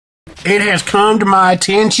it has come to my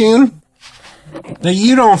attention that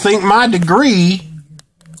you don't think my degree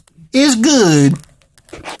is good.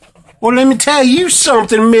 Well, let me tell you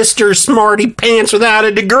something, Mr. Smarty Pants without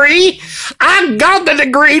a degree. I got the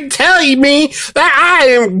degree telling me that I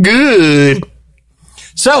am good.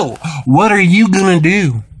 So, what are you gonna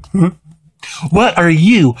do? What are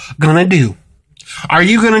you gonna do? Are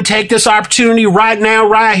you gonna take this opportunity right now,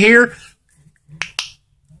 right here,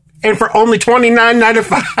 and for only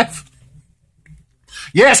 $29.95?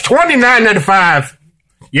 Yes, $29.95.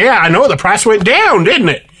 Yeah, I know the price went down, didn't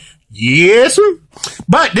it? Yes,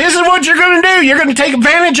 but this is what you're going to do. You're going to take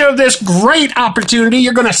advantage of this great opportunity.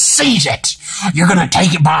 You're going to seize it. You're going to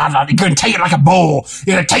take it you're going to take it like a bull.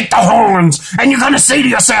 You're going to take the horns, and you're going to say to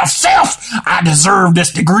yourself, self, I deserve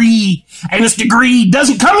this degree, and this degree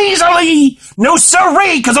doesn't come easily. No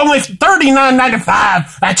sirree, because only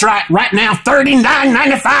 $39.95. That's right. Right now,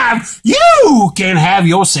 $39.95. You can have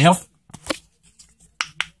yourself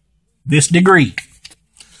this degree.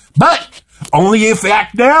 But only if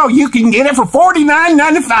act now you can get it for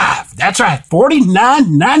 $49.95. That's right,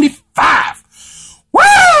 $49.95.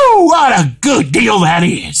 Woo! What a good deal that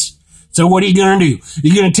is. So what are you going to do?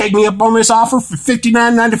 You're going to take me up on this offer for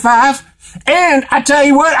 $59.95? And I tell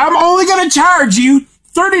you what, I'm only going to charge you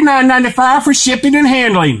 $39.95 for shipping and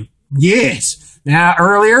handling. Yes. Now,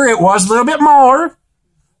 earlier it was a little bit more.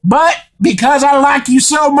 But because I like you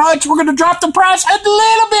so much, we're going to drop the price a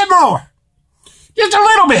little bit more. Just a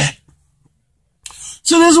little bit.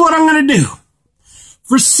 So this is what I'm going to do.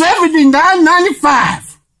 For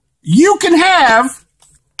 $79.95, you can have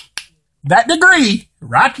that degree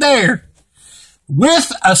right there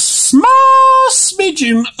with a small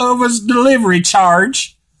smidgen of a delivery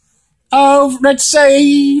charge of, let's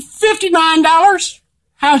say, $59.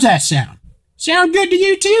 How's that sound? Sound good to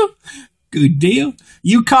you too? Good deal.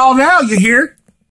 You call now, you hear?